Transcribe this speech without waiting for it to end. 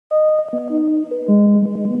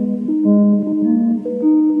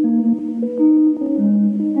Работаем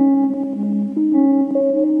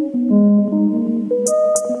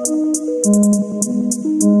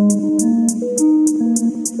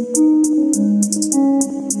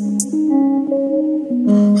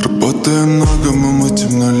много, мы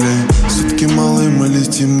мутим нулей. Сутки малые, мы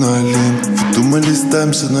летим на олень. Вы думали,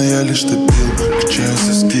 сдаемся, но я лишь топил. Качаю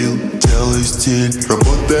свой скилл, делаю стиль.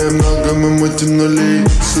 Работаем много, мы мутим нулей.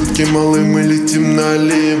 Сутки малые, мы летим на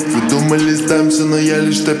олень. Вы думали, сдаемся, но я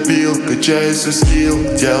лишь топил. Качаю свой скилл,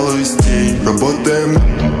 делаю стиль. Работаем.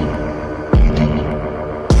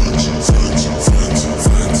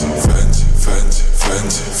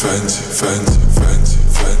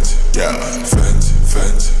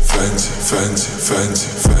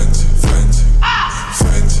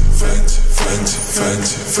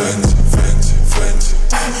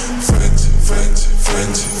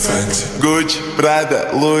 Гуччи, Прада,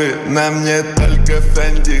 Луи, на мне только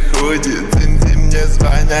Фенди худи. Цинзи мне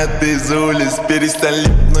звонят из улиц, перестань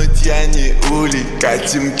липнуть, я не улей.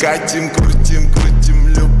 Катим, катим, крутим, крутим,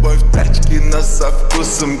 любовь тачки, но со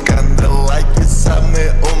вкусом. Канделайки,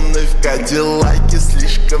 самые умные в кадиллаке,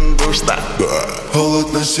 слишком душно.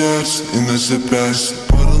 Холод на сердце и на запястье.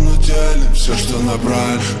 Порно делим все, что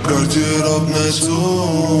набрали. Гардеробный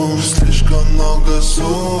зум, слишком много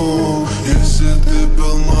сум. Если ты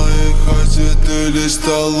был в моей хате, ты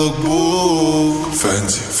листал лукбук.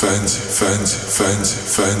 Фэнди, Фэнди, Фэнди, Фэнди,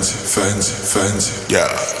 Фэнди, Фэнди, Фэнди,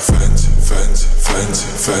 yeah. Фэнди, Фэнди, Фэнди,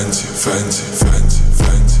 Фэнди, Фэнди, Фэнди,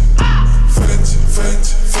 Фэнди, Фэнди,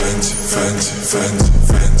 Фэнди, Фэнди, Фэнди, Фэнди,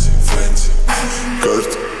 Фэнди, Фэнди.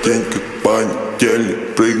 Каждый день как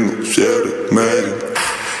понедельник, прыгнул в серый мерин.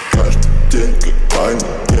 Каждый день как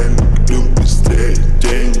понедельник, люблю быстрее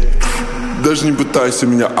денег. Даже не пытайся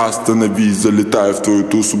меня остановить, залетаю в твою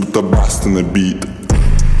тусу, будто баста набита.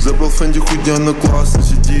 Забрал Фенди хуйня, но классно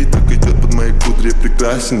сидит, так идет под моей кудре,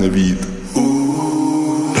 прекрасен на вид.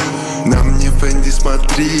 На мне Фенди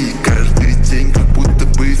смотри, каждый день как будто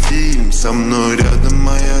бы фильм. Со мной рядом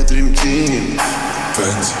моя Dream Team.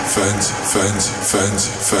 Фенди, Фенди, Фенди, Фенди,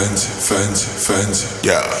 Фенди, Фенди, Фенди,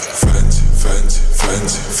 yeah. Фенди, Фенди,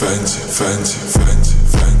 Фенди, Фенди, Фенди, Фенди,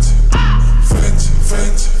 Фенди, Фенди,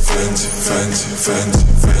 Фенди, Фенди, Фенди, Фенди,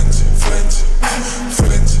 Фенди, Фенди.